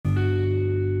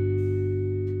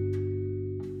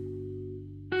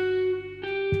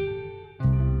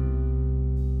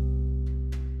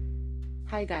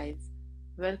Hi guys,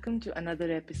 welcome to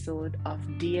another episode of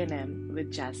D&M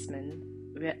with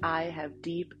Jasmine, where I have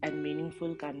deep and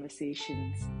meaningful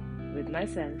conversations with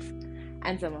myself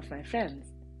and some of my friends.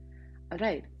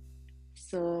 Alright,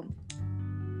 so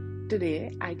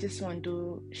today I just want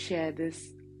to share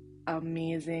this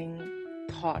amazing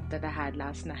thought that I had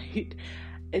last night.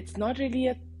 It's not really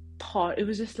a thought, it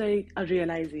was just like a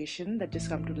realization that just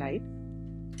come to light,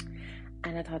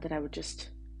 and I thought that I would just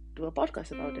do a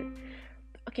podcast about it.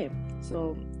 Okay,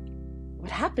 so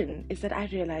what happened is that I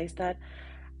realized that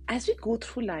as we go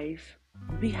through life,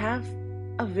 we have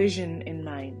a vision in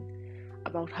mind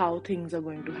about how things are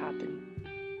going to happen.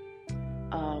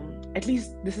 At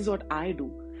least this is what I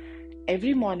do.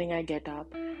 Every morning I get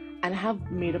up and I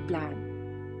have made a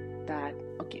plan that,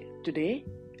 okay, today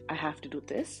I have to do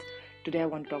this. Today I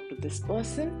want to talk to this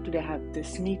person. Today I have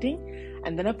this meeting.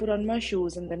 And then I put on my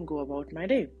shoes and then go about my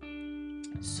day.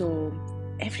 So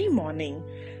every morning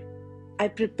I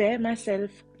prepare myself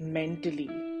mentally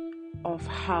of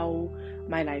how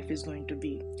my life is going to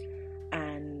be.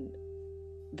 And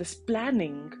this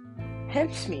planning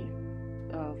helps me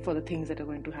for the things that are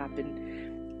going to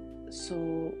happen.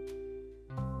 So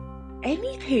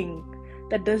anything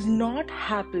that does not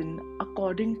happen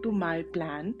according to my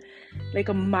plan, like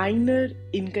a minor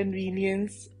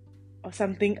inconvenience or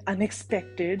something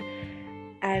unexpected,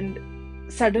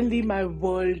 and suddenly my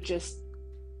world just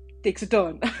takes a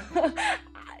turn.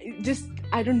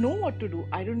 I don't know what to do.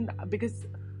 Because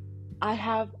I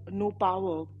have no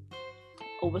power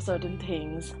over certain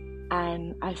things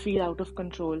and I feel out of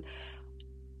control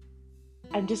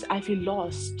and I feel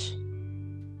lost.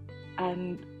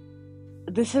 And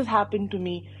this has happened to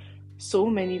me so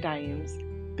many times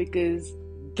because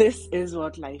this is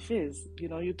what life is.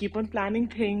 You keep on planning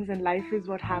things and life is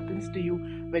what happens to you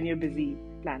when you're busy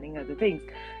planning other things.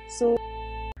 So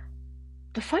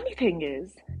the funny thing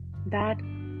is that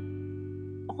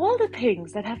all the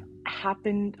things that have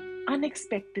happened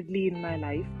unexpectedly in my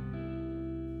life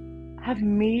have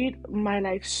made my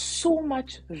life so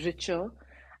much richer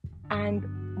and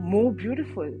more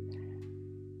beautiful.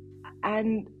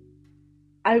 And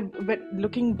but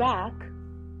looking back,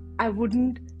 I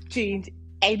wouldn't change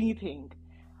anything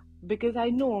because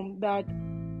I know that,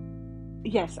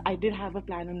 yes, I did have a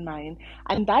plan in mind,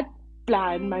 and that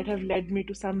plan might have led me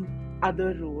to some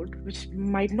other road, which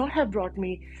might not have brought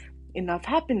me enough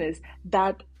happiness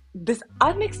that this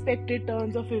unexpected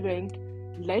turns of event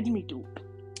led me to.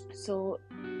 So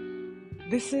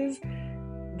this is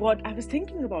what I was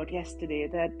thinking about yesterday,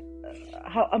 that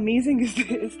how amazing is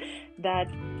this, that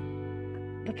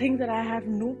the things that I have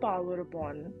no power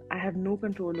upon, I have no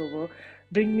control over,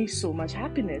 bring me so much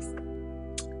happiness.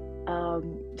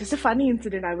 Just a funny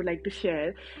incident I would like to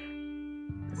share.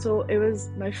 So it was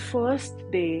my first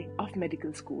day of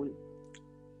medical school.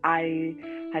 I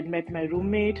had met my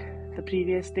roommate the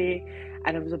previous day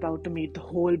and I was about to meet the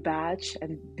whole batch,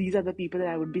 and these are the people that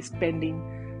I would be spending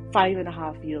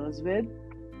 5.5 years with.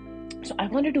 So I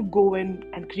wanted to go in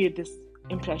and create this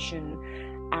impression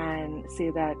and say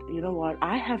that, you know what,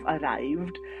 I have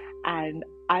arrived and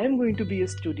I am going to be a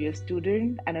studious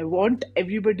student, and I want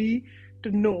everybody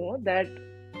to know that,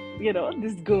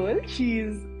 this girl,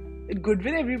 she's good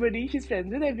with everybody, she's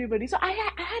friends with everybody. So I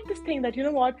had this thing that, you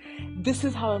know what, this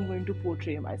is how I'm going to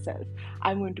portray myself.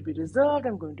 I'm going to be reserved,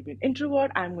 I'm going to be an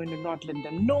introvert, I'm going to not let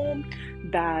them know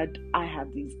that I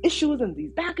have these issues and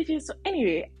these baggages. So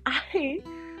anyway, I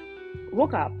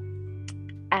woke up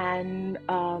and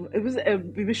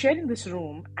we were sharing this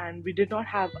room and we did not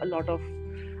have a lot of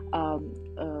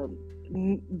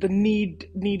the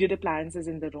needed appliances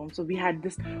in the room. So we had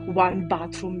this one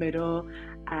bathroom mirror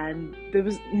and there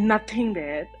was nothing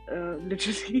there.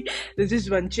 Literally there's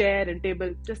just one chair and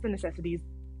table, just the necessities.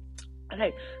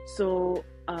 Alright, so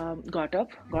got up,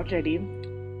 got ready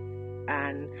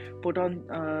and put on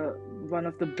one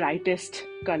of the brightest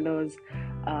colors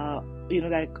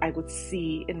that I could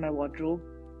see in my wardrobe.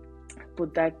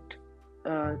 Put that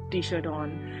t-shirt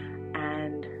on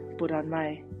and put on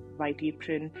my white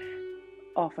apron.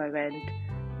 Off I went,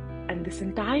 and this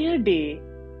entire day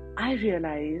I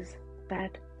realized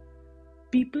that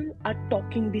people are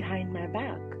talking behind my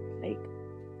back. Like,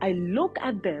 I look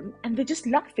at them and they're just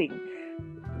laughing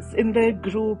in their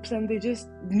groups, and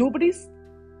nobody's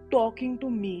talking to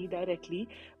me directly,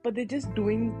 but they're just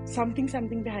doing something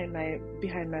behind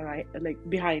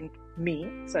me,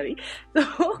 sorry.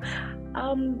 So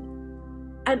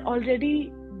and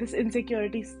already this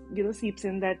insecurity seeps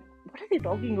in, that what are they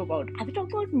talking about? Are they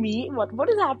talking about me? What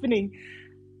is happening?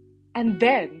 And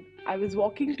then I was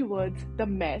walking towards the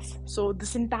mess. So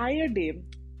this entire day,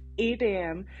 8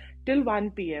 a.m. till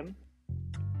 1 p.m.,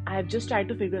 I've just tried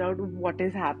to figure out what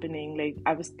is happening. Like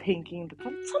I was thinking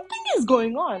something is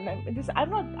going on.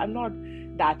 I'm not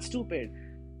that stupid.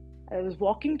 I was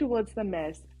walking towards the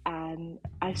mess and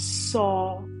I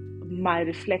saw my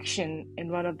reflection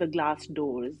in one of the glass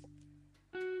doors.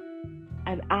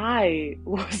 And I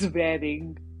was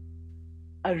wearing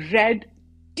a red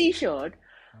t-shirt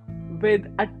with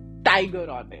a tiger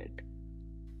on it.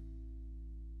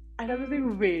 And I was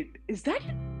like, is that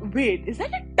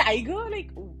a tiger?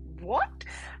 Like, what?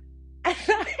 And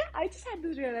I just had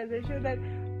this realization that,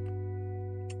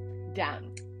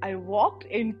 damn, I walked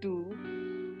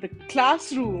into the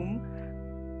classroom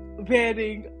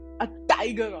wearing a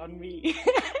tiger on me.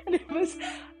 And I was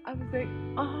like,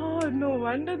 oh, no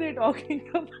wonder they're talking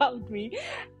about me.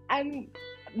 And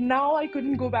now I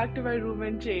couldn't go back to my room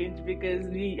and change because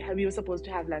we were supposed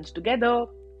to have lunch together.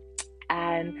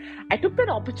 And I took that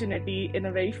opportunity in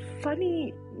a very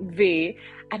funny way.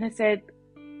 And I said,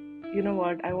 you know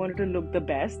what? I wanted to look the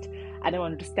best and I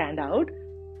wanted to stand out.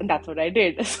 And that's what I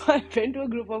did. So I went to a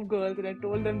group of girls and I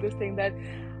told them this thing that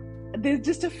there's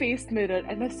just a face mirror.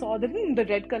 And I saw that the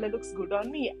red color looks good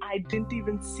on me. I didn't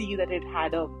even see that it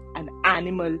had an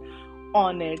animal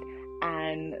on it.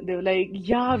 And they were like,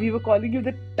 yeah, we were calling you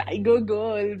the tiger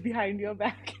girl behind your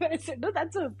back. And I said, no,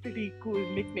 that's a pretty cool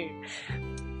nickname.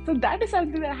 So that is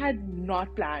something that I had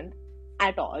not planned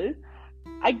at all.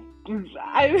 I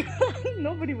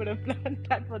nobody would have planned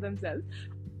that for themselves,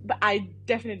 but I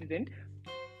definitely didn't.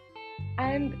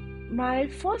 And my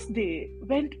first day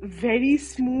went very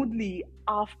smoothly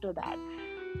after that.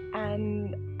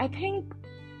 And I think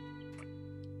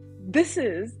this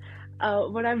is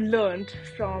what I've learned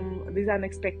from these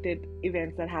unexpected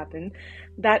events that happen.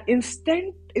 That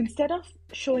instead of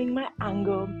showing my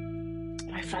anger,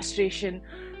 my frustration,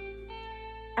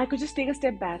 I could just take a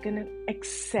step back and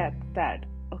accept that,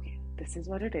 okay, this is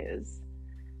what it is,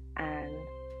 and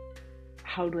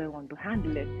how do I want to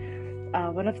handle it?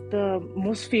 One of the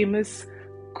most famous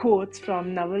quotes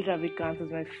from Naval Ravikant,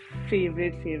 who's my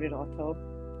favorite author.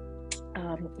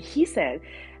 He said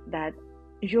that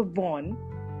you're born,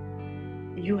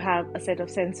 you have a set of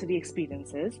sensory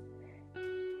experiences,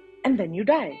 and then you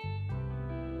die.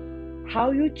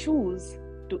 How you choose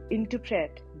to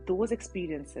interpret those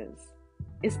experiences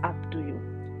is up to you.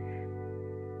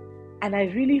 And I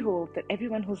really hope that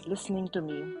everyone who's listening to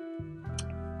me,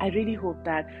 I really hope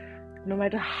that no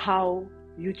matter how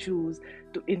you choose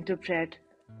to interpret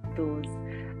those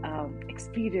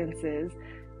experiences,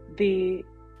 they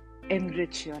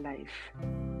enrich your life.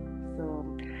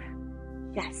 So,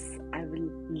 yes, I will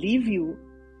leave you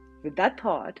with that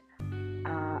thought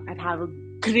and have a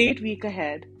great week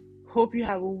ahead. Hope you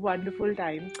have a wonderful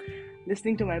time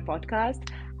listening to my podcast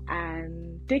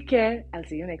and take care. I'll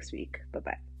see you next week.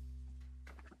 Bye-bye.